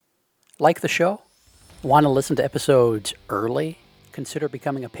Like the show? Want to listen to episodes early? Consider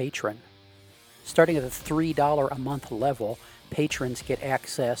becoming a patron. Starting at the $3 a month level, patrons get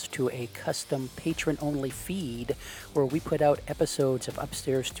access to a custom patron-only feed where we put out episodes of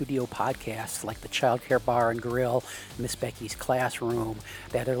Upstairs Studio podcasts like the Child Care Bar and Grill, Miss Becky's Classroom,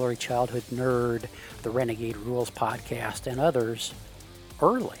 That Early Childhood Nerd, the Renegade Rules podcast, and others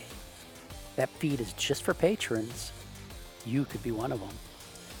early. That feed is just for patrons. You could be one of them.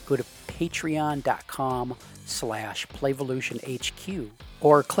 Go to patreon.com/PlayvolutionHQ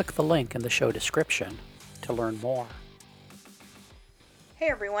or click the link in the show description to learn more. Hey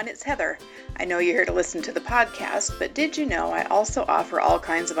everyone, it's Heather. I know you're here to listen to the podcast, but did you know I also offer all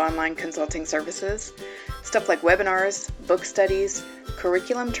kinds of online consulting services? Stuff like webinars, book studies,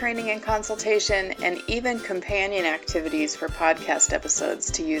 curriculum training and consultation, and even companion activities for podcast episodes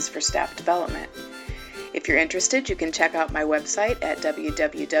to use for staff development. If you're interested, you can check out my website at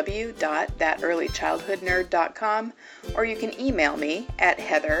www.thatearlychildhoodnerd.com, or you can email me at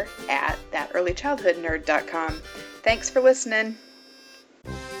heather@thatearlychildhoodnerd.com. Thanks for listening.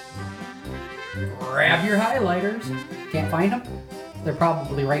 Grab your highlighters. Can't find them? They're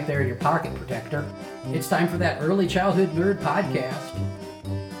probably right there in your pocket protector. It's time for That Early Childhood Nerd podcast.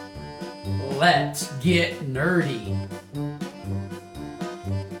 Let's get nerdy.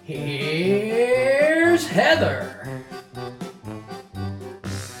 Here's Heather.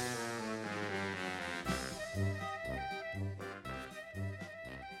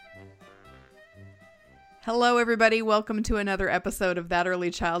 Hello, everybody. Welcome to another episode of That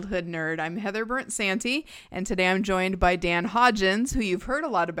Early Childhood Nerd. I'm Heather Burnt-Santy, and today I'm joined by Dan Hodgins, who you've heard a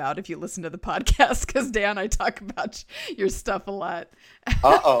lot about if you listen to the podcast, because, Dan, I talk about your stuff a lot.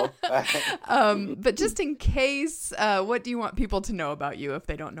 Uh-oh. But just in case, what do you want people to know about you if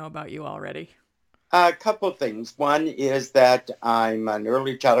they don't know about you already? A couple of things. One is that I'm an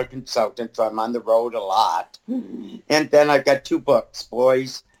early childhood consultant, so I'm on the road a lot. And then I've got two books,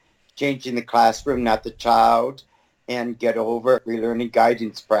 Boys Changing the Classroom, Not the Child, and Get Over It, Relearning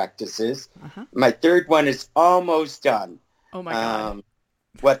Guidance Practices. Uh-huh. My third one is almost done. Oh, my God.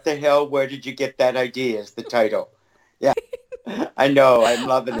 What the hell? Where did you get that idea is the title. Yeah, I know. I'm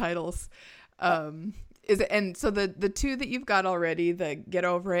loving it. Titles. And so the two that you've got already, the Get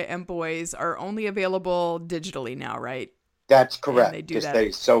Over It and Boys, are only available digitally now, right? That's correct. They do because that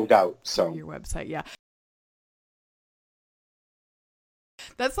they sold out. So on your website, yeah.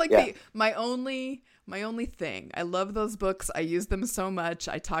 That's like my only thing. I love those books. I use them so much.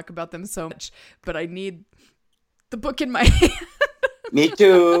 I talk about them so much, but I need the book in my hand. Me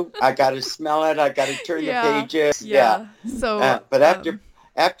too. I got to smell it. I got to turn the pages. Yeah. So, but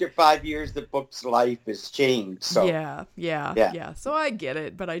after 5 years, the book's life has changed. So yeah. So I get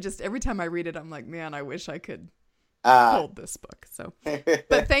it, but I just every time I read it, I'm like, man, I wish I could hold this book. So,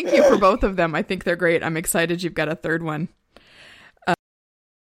 but thank you for both of them. I think they're great. I'm excited you've got a third one.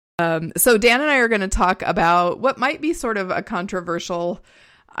 So Dan and I are going to talk about what might be sort of a controversial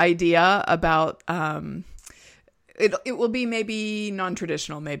idea about, it will be maybe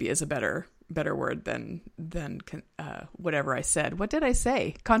non-traditional, maybe is a better word than whatever I said. What did I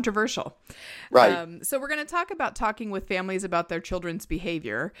say? Controversial. Right. So we're going to talk about talking with families about their children's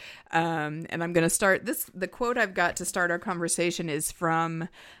behavior. And I'm going to start the quote I've got to start our conversation is from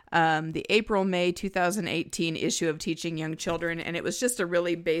the April-May 2018 issue of Teaching Young Children. And it was just a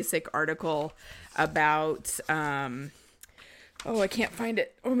really basic article about, I can't find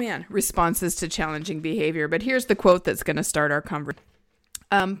it. Oh man, responses to challenging behavior. But here's the quote that's going to start our conversation.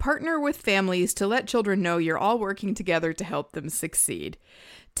 Partner with families to let children know you're all working together to help them succeed.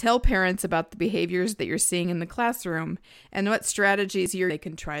 Tell parents about the behaviors that you're seeing in the classroom and what strategies they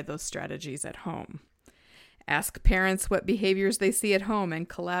can try those strategies at home. Ask parents what behaviors they see at home and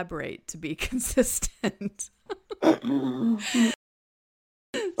collaborate to be consistent.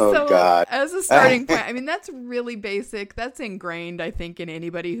 God. As a starting point, I mean, that's really basic. That's ingrained, I think, in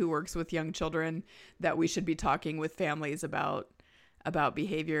anybody who works with young children that we should be talking with families about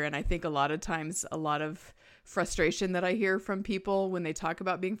behavior. And I think a lot of times, a lot of frustration that I hear from people when they talk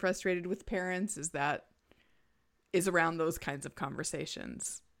about being frustrated with parents is around those kinds of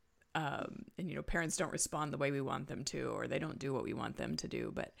conversations. And, parents don't respond the way we want them to, or they don't do what we want them to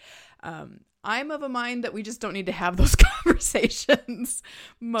do. But I'm of a mind that we just don't need to have those conversations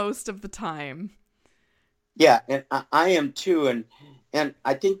most of the time. Yeah, and I am too. And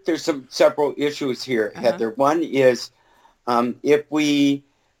I think there's several issues here, Heather. One is if we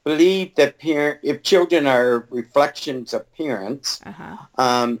believe that if children are reflections of parents,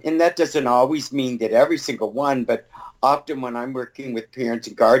 and that doesn't always mean that every single one, but often when I'm working with parents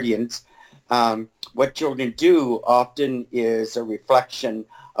and guardians, what children do often is a reflection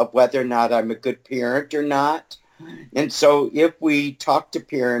of whether or not I'm a good parent or not. And so if we talk to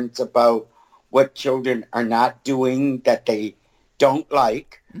parents about what children are not doing that they don't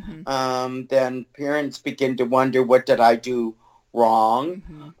like, then parents begin to wonder, what did I do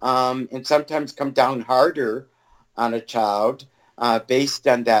wrong? And sometimes come down harder on a child based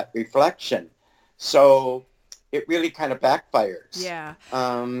on that reflection. So it really kind of backfires. Yeah.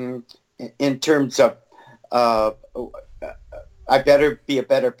 In terms of, I better be a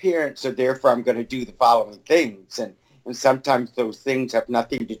better parent, so therefore I'm going to do the following things. And sometimes those things have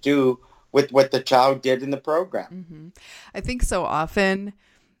nothing to do with what the child did in the program. I think so often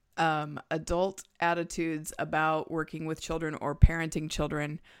adult attitudes about working with children or parenting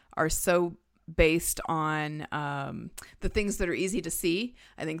children are so based on the things that are easy to see.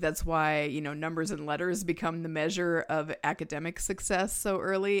 I think that's why, numbers and letters become the measure of academic success so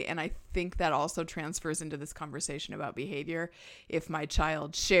early. And I think that also transfers into this conversation about behavior. If my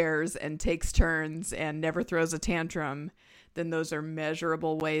child shares and takes turns and never throws a tantrum, then those are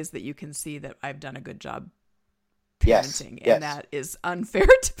measurable ways that you can see that I've done a good job parenting. Yes. And that is unfair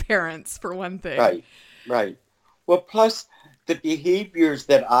to parents, for one thing. Right. Well, plus the behaviors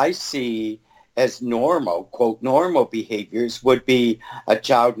that I see as normal, quote, normal behaviors would be a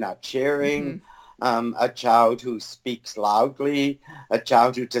child not sharing, a child who speaks loudly, a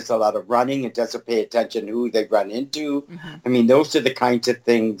child who does a lot of running and doesn't pay attention to who they run into. I mean, those are the kinds of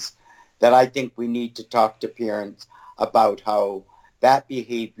things that I think we need to talk to parents about, how that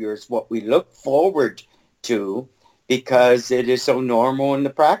behavior is what we look forward to because it is so normal in the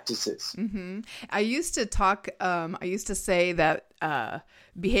practices. I used to say that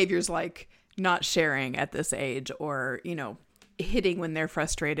behaviors like not sharing at this age or, hitting when they're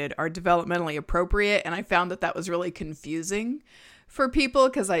frustrated are developmentally appropriate. And I found that was really confusing for people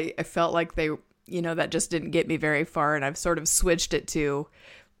because I felt like they, that just didn't get me very far. And I've sort of switched it to,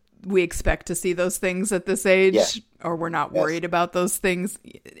 we expect to see those things at this age, or we're not worried about those things.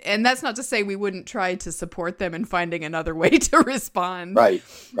 And that's not to say we wouldn't try to support them in finding another way to respond. Right.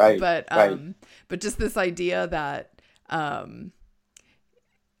 But just this idea that,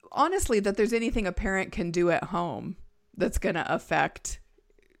 honestly, that there's anything a parent can do at home that's going to affect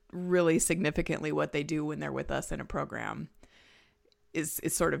really significantly what they do when they're with us in a program is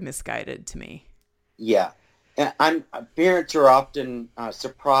sort of misguided to me. Yeah. And parents are often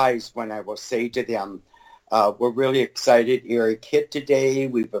surprised when I will say to them, we're really excited Eric hit today.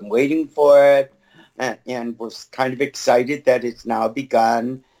 We've been waiting for it. And we're kind of excited that it's now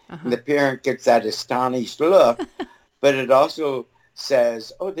begun. And the parent gets that astonished look. But it also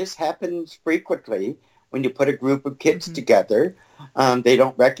says, oh, this happens frequently when you put a group of kids together. They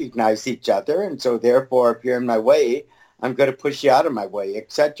don't recognize each other. And so therefore, if you're in my way, I'm going to push you out of my way,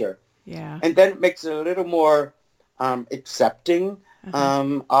 etc. Yeah. And then it makes it a little more accepting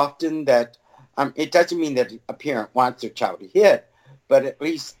often that it doesn't mean that a parent wants their child to hit, but at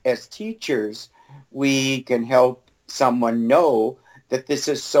least as teachers, we can help someone know that this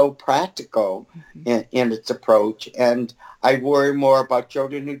is so practical in its approach. And I worry more about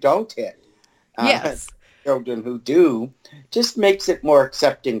children who don't hit. Yes. Children who do, just makes it more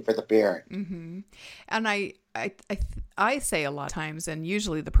accepting for the parent. And I say a lot of times, and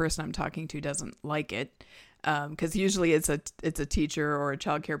usually the person I'm talking to doesn't like it, because usually it's a teacher or a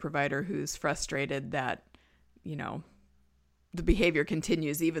child care provider who's frustrated that, the behavior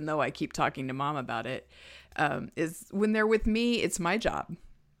continues even though I keep talking to mom about it. Is when they're with me, it's my job.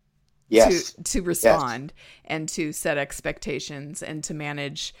 To respond and to set expectations and to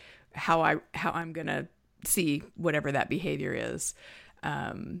manage how I'm going to see whatever that behavior is.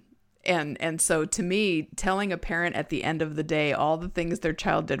 And so to me, telling a parent at the end of the day all the things their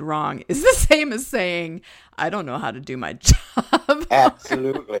child did wrong is the same as saying, I don't know how to do my job.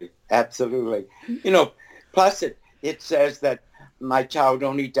 Absolutely. Plus it says that my child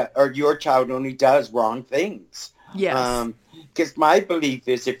only or your child only does wrong things. Yes. Because my belief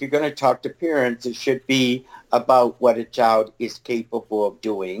is if you're going to talk to parents, it should be about what a child is capable of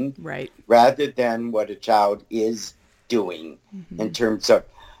doing, right, rather than what a child is doing in terms of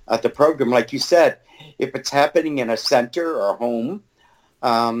the program. Like you said, if it's happening in a center or home,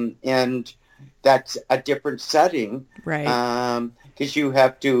 and that's a different setting, right? Because you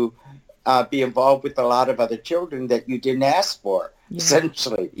have to be involved with a lot of other children that you didn't ask for,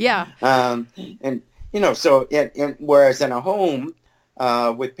 essentially. Yeah. And so whereas in a home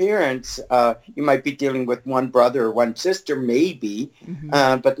with parents, you might be dealing with one brother or one sister, maybe,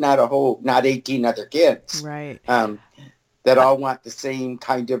 but not 18 other kids, right? That all want the same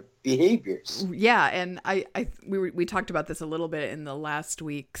kind of behaviors. Yeah, and we talked about this a little bit in the last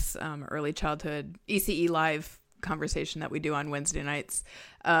week's early childhood ECE Live conversation that we do on Wednesday nights.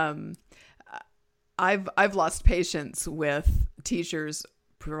 I've lost patience with teachers,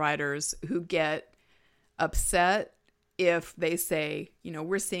 providers who get upset if they say,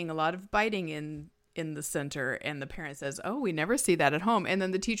 we're seeing a lot of biting in the center, and the parent says, oh, we never see that at home. And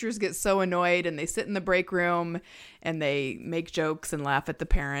then the teachers get so annoyed and they sit in the break room and they make jokes and laugh at the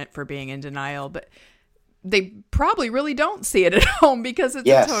parent for being in denial. But they probably really don't see it at home because it's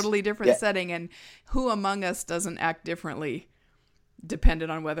a totally different setting. And who among us doesn't act differently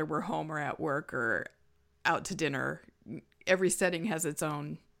dependent on whether we're home or at work or out to dinner? Every setting has its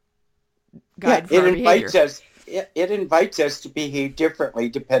own guide for our behavior. It invites us to behave differently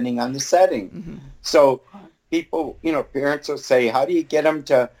depending on the setting. Mm-hmm. So people, parents will say, how do you get them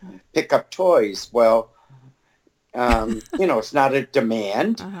to pick up toys? Well, it's not a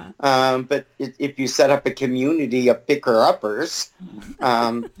demand, but if you set up a community of picker-uppers,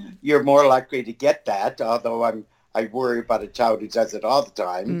 you're more likely to get that, although I worry about a child who does it all the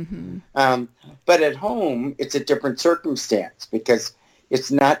time. Mm-hmm. But at home, it's a different circumstance because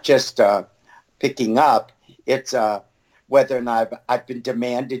it's not just picking up. It's whether or not I've been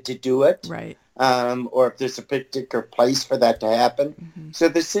demanded to do it, right? Or if there's a particular place for that to happen. Mm-hmm. So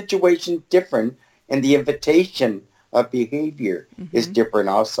the situation's different, and the invitation of behavior is different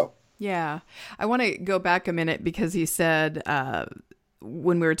also. Yeah. I want to go back a minute because you said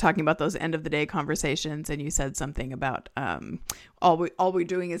when we were talking about those end of the day conversations, and you said something about all we're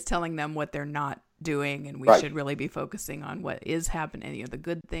doing is telling them what they're not doing, and we should really be focusing on what is happening, the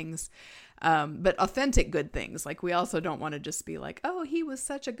good things. But authentic good things. Like, we also don't want to just be like, oh, he was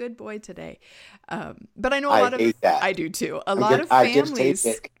such a good boy today. But I know a lot of, I do too. A lot of families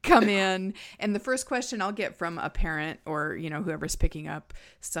come in, and the first question I'll get from a parent or, whoever's picking up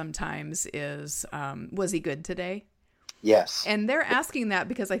sometimes is, was he good today? Yes. And they're asking that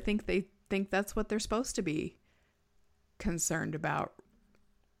because I think they think that's what they're supposed to be concerned about.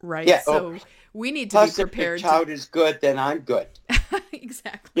 Right. Yeah. So we need to plus, be prepared. If the child is good, then I'm good.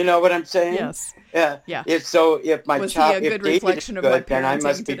 Exactly. You know what I'm saying? Yes. Yeah. If my child, if David is good, then I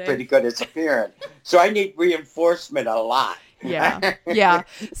must be pretty good as a parent. So I need reinforcement a lot. Yeah. Yeah.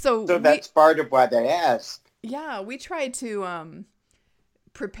 So that's part of why they ask. Yeah, we try to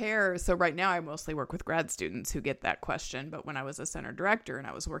prepare. So right now I mostly work with grad students who get that question. But when I was a center director and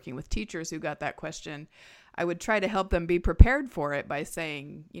I was working with teachers who got that question, I would try to help them be prepared for it by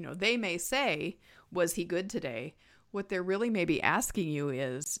saying, they may say, was he good today? What they're really maybe asking you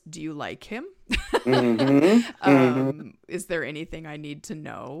is, do you like him? Is there anything I need to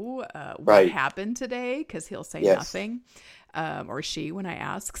know? What happened today? Because he'll say nothing. Or she, when I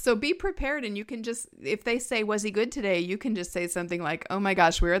ask. So be prepared, and you can just, if they say, was he good today? You can just say something like, oh my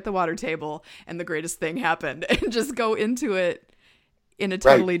gosh, we were at the water table and the greatest thing happened, and just go into it in a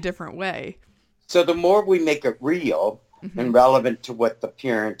totally different way. So the more we make it real and relevant to what the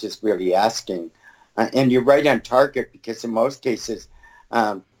parent is really asking, and you're right on target, because in most cases,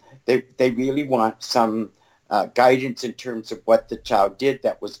 they really want some guidance in terms of what the child did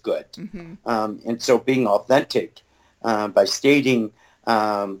that was good. And so being authentic by stating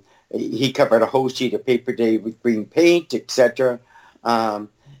he covered a whole sheet of paper today with green paint, etc.,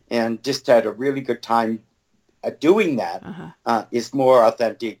 and just had a really good time doing that is more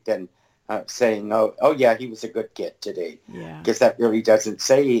authentic than saying, oh yeah, he was a good kid today. Because that really doesn't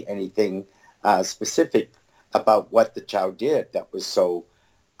say anything specific about what the child did that was so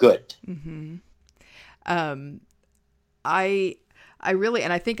good. I really,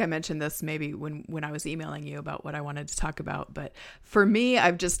 and I think I mentioned this maybe when I was emailing you about what I wanted to talk about, but for me,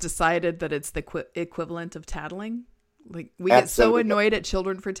 I've just decided that it's the equivalent of tattling. Like, we get so annoyed at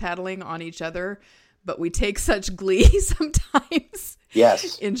children for tattling on each other, but we take such glee sometimes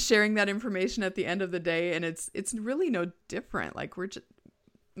in sharing that information at the end of the day. And it's really no different. Like,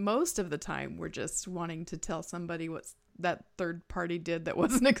 most of the time, we're just wanting to tell somebody what that third party did that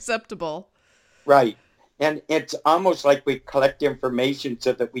wasn't acceptable. Right. And it's almost like we collect information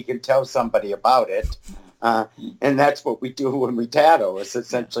so that we can tell somebody about it. And that's what we do when we tattle. It's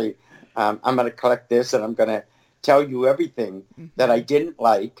essentially, I'm going to collect this and I'm going to tell you everything that I didn't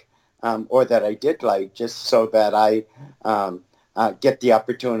like or that I did like, just so that I get the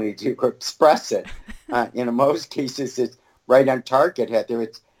opportunity to express it. In most cases, it's right on target, Heather.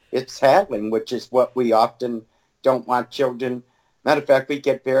 It's tattling, which is what we often don't want children. Matter of fact, we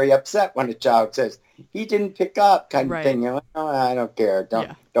get very upset when a child says, he didn't pick up, kind of thing. You're like, oh, I don't care.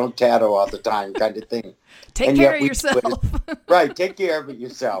 Don't tattle all the time, kind of thing. Take care of yourself. Take care of it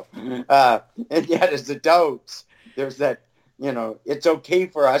yourself. And yet as adults, there's that, it's okay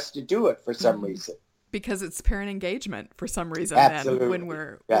for us to do it for some reason. because it's parent engagement for some reason. Absolutely. Then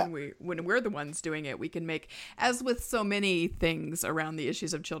when we're the ones doing it, we can make, as with so many things around the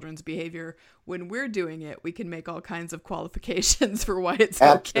issues of children's behavior, when we're doing it, we can make all kinds of qualifications for why it's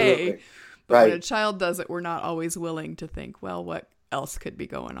okay. But when a child does it, we're not always willing to think, well, what else could be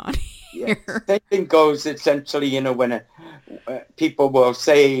going on here? Yes. Same thing goes essentially, when people will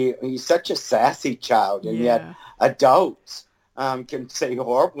say he's such a sassy child, and yet adults can say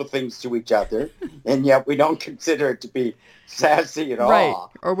horrible things to each other, and yet we don't consider it to be sassy at all. Right.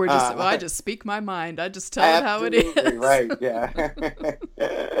 Or we're just, I just speak my mind. I just tell it how it is. Right, yeah.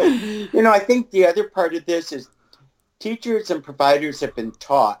 I think the other part of this is teachers and providers have been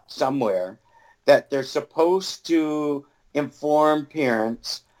taught somewhere that they're supposed to inform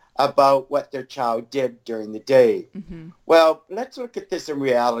parents about what their child did during the day. Mm-hmm. Well, let's look at this in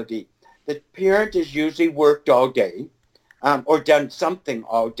reality. The parent has usually worked all day, or done something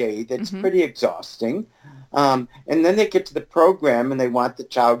all day that's pretty exhausting. And then they get to the program and they want the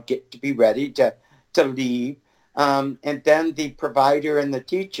child to be ready to leave. And then the provider and the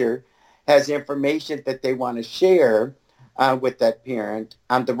teacher has information that they want to share with that parent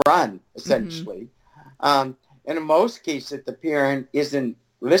on the run, essentially. And in most cases, the parent isn't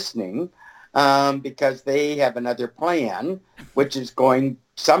listening because they have another plan, which is going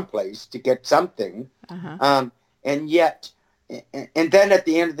someplace to get something. And then at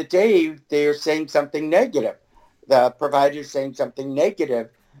the end of the day, they're saying something negative. The provider's saying something negative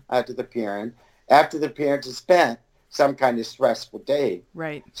to the parent after the parent has spent some kind of stressful day.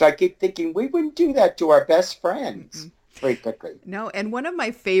 Right. So I keep thinking we wouldn't do that to our best friends frequently. No, and one of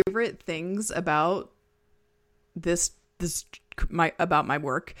my favorite things about about my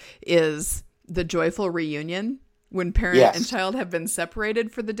work is the joyful reunion. When parent and child have been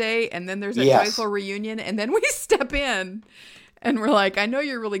separated for the day, and then there's a joyful reunion, and then we step in, and we're like, I know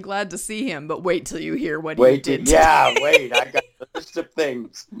you're really glad to see him, but wait till you hear what he did today. I got a list of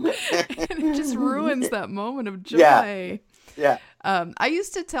things. And it just ruins that moment of joy. Yeah. I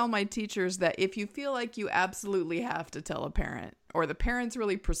used to tell my teachers that if you feel like you absolutely have to tell a parent, or the parent's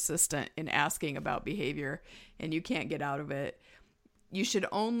really persistent in asking about behavior, and you can't get out of it, you should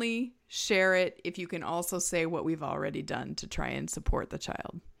only share it if you can also say what we've already done to try and support the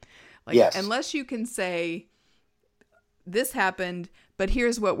child. Unless you can say, this happened, but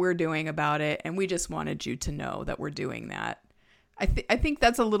here's what we're doing about it, and we just wanted you to know that we're doing that. I think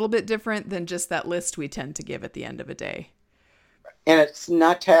that's a little bit different than just that list we tend to give at the end of a day. And it's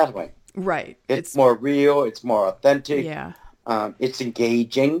not tattling. Right. It's more real. It's more authentic. Yeah. It's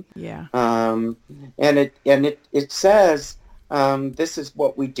engaging. Yeah. And it says, this is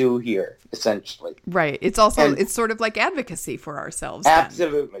what we do here, essentially. Right. It's also, it's sort of like advocacy for ourselves.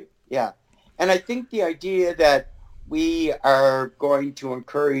 Absolutely. Then. Yeah. And I think the idea that we are going to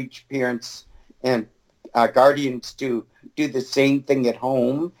encourage parents and guardians to do the same thing at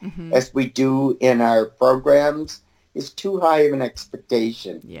home as we do in our programs is too high of an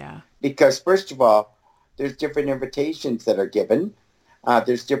expectation. Yeah. Because first of all, there's different invitations that are given.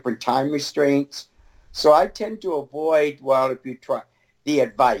 There's different time restraints. So I tend to avoid, if you try the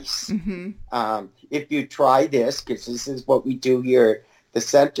advice, if you try this, because this is what we do here at the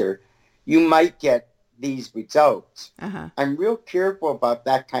center, you might get these results. I'm real careful about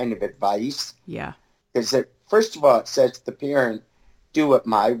that kind of advice. Yeah. Because first of all, it says to the parent, do it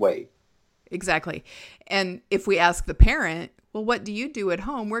my way. Exactly. And if we ask the parent, well, what do you do at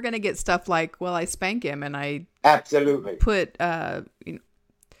home? We're going to get stuff like, well, I spank him and I absolutely put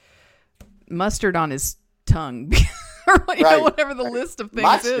mustard on his tongue. Or whatever the list of things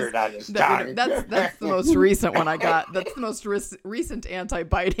mustard on his tongue. That's the most recent one I got. That's the most recent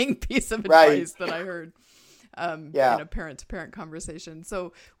anti-biting piece of advice that I heard in a parent-to-parent conversation.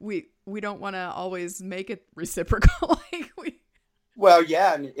 So we don't want to always make it reciprocal. Well,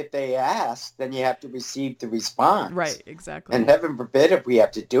 yeah, and if they ask, then you have to receive the response. Right, exactly. And heaven forbid if we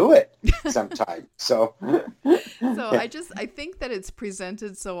have to do it sometime. So I think that it's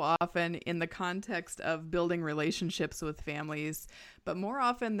presented so often in the context of building relationships with families, but more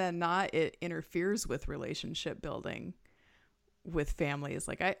often than not, it interferes with relationship building with families.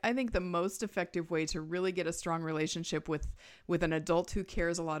 I think the most effective way to really get a strong relationship with an adult who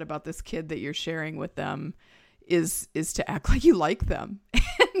cares a lot about this kid that you're sharing with them is to act like you like them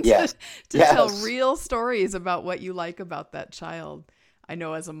and to tell real stories about what you like about that child. I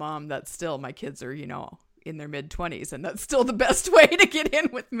know as a mom, that's still, my kids are, in their mid-20s, and that's still the best way to get in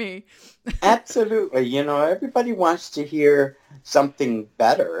with me. Absolutely. Everybody wants to hear something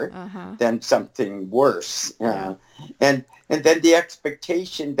better than something worse. And then the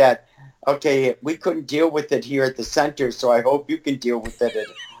expectation that, okay, we couldn't deal with it here at the center, so I hope you can deal with it at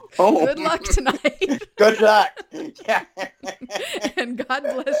Oh. Good luck tonight. Good luck. Yeah. And God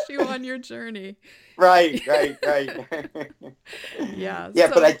bless you on your journey. Right. Yeah.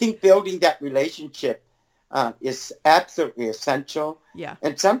 Yeah, but I think building that relationship is absolutely essential. Yeah.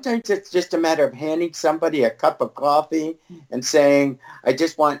 And sometimes it's just a matter of handing somebody a cup of coffee and saying, I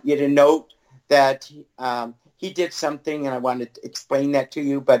just want you to note that he did something and I wanted to explain that to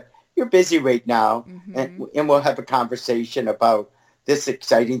you, but you're busy right now. Mm-hmm. And we'll have a conversation about this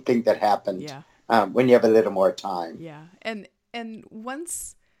exciting thing that happened when you have a little more time. Yeah. And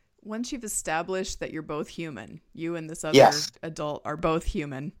once you've established that you're both human, you and this other adult are both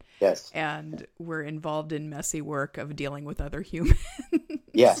human. Yes. And we're involved in messy work of dealing with other humans.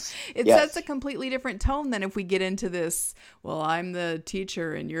 Yes. It sets a completely different tone than if we get into this, well, I'm the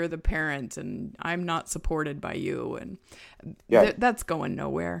teacher and you're the parent and I'm not supported by you. And that's going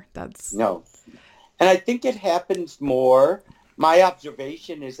nowhere. No. And I think it happens more. My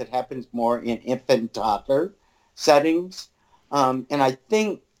observation is it happens more in infant toddler settings. And I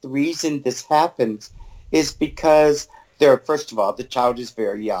think the reason this happens is because first of all, the child is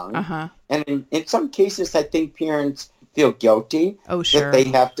very young. Uh-huh. And in some cases, I think parents feel guilty that they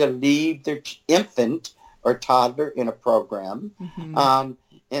have to leave their infant or toddler in a program. Mm-hmm.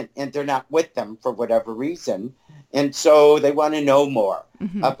 And they're not with them for whatever reason. And so they want to know more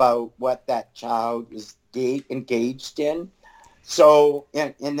about what that child is engaged in. So,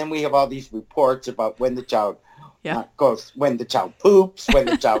 and then we have all these reports about when the child goes, when the child poops, when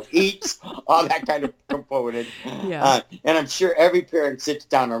the child eats, all that kind of component. Yeah. And I'm sure every parent sits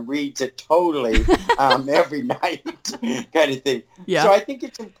down and reads it totally every night kind of thing. Yeah. So I think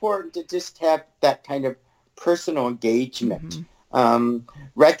it's important to just have that kind of personal engagement,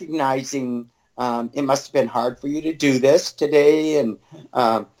 recognizing it must have been hard for you to do this today. And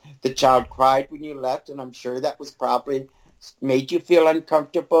the child cried when you left, and I'm sure that was probably made you feel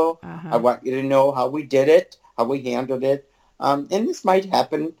uncomfortable. I want you to know how we did it, how we handled it. And this might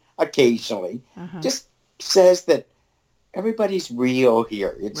happen occasionally. Just says that everybody's real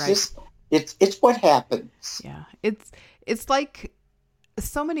here. It's just, it's what happens. Yeah. It's like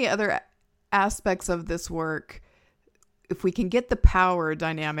so many other aspects of this work. If we can get the power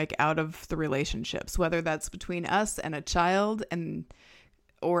dynamic out of the relationships, whether that's between us and a child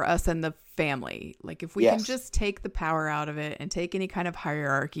or us and the family, like if we can just take the power out of it and take any kind of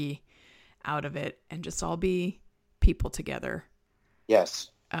hierarchy out of it and just all be people together.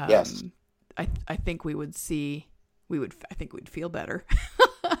 Yes. I think we would I think we'd feel better.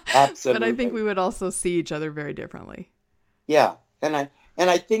 Absolutely. But I think we would also see each other very differently. Yeah. And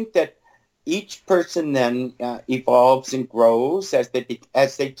I think that each person then evolves and grows as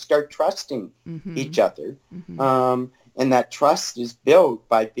they start trusting each other. And that trust is built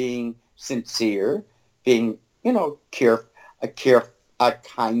by being sincere, being,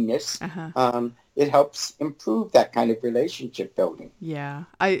 kindness. It helps improve that kind of relationship building. Yeah.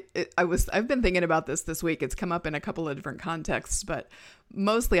 I've been thinking about this week. It's come up in a couple of different contexts, but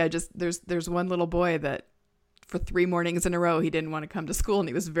mostly there's one little boy that for 3 mornings in a row, he didn't want to come to school, and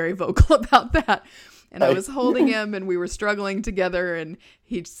he was very vocal about that. And I was holding him, and we were struggling together, and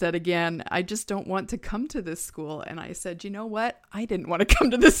he said again, I just don't want to come to this school. And I said, you know what? I didn't want to come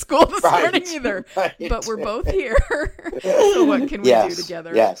to this school this morning either, but we're both here. So what can we do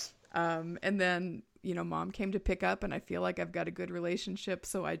together? Yes. And then, Mom came to pick up, and I feel like I've got a good relationship.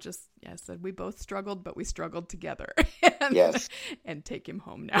 So I said, we both struggled, but we struggled together. And take him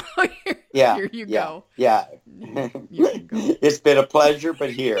home now. Here you go. Yeah. You can go. It's been a pleasure,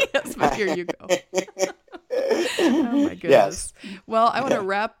 but here. Yes, but here you go. Oh my goodness. Yes. Well, I want to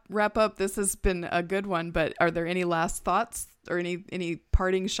wrap up. This has been a good one, but are there any last thoughts or any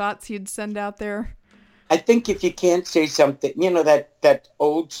parting shots you'd send out there? I think if you can't say something, that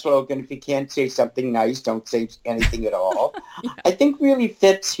old slogan, if you can't say something nice, don't say anything at all, I think really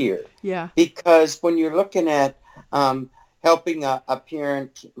fits here. Yeah. Because when you're looking at helping a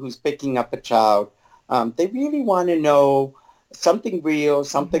parent who's picking up a child, they really want to know something real,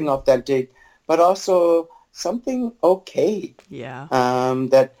 something authentic, but also something okay. Yeah.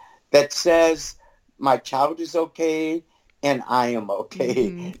 That says my child is okay and I am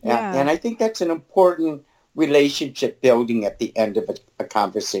okay. Yeah. And I think that's an important relationship building at the end of a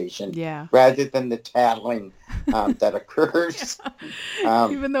conversation, rather than the tattling that occurs.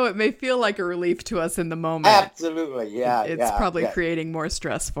 Even though it may feel like a relief to us in the moment. Absolutely, yeah. It's probably creating more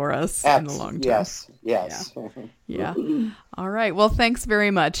stress for us in the long term. Yes. Yeah. All right. Well, thanks very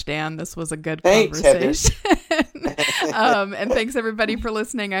much, Dan. This was a good conversation. And thanks everybody for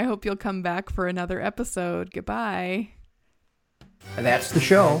listening. I hope you'll come back for another episode. Goodbye. That's the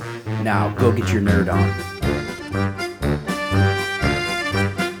show. Now go get your nerd on.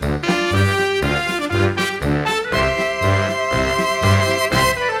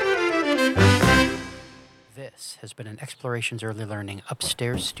 Explorations Early Learning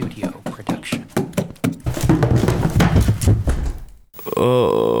Upstairs Studio production.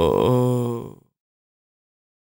 Oh.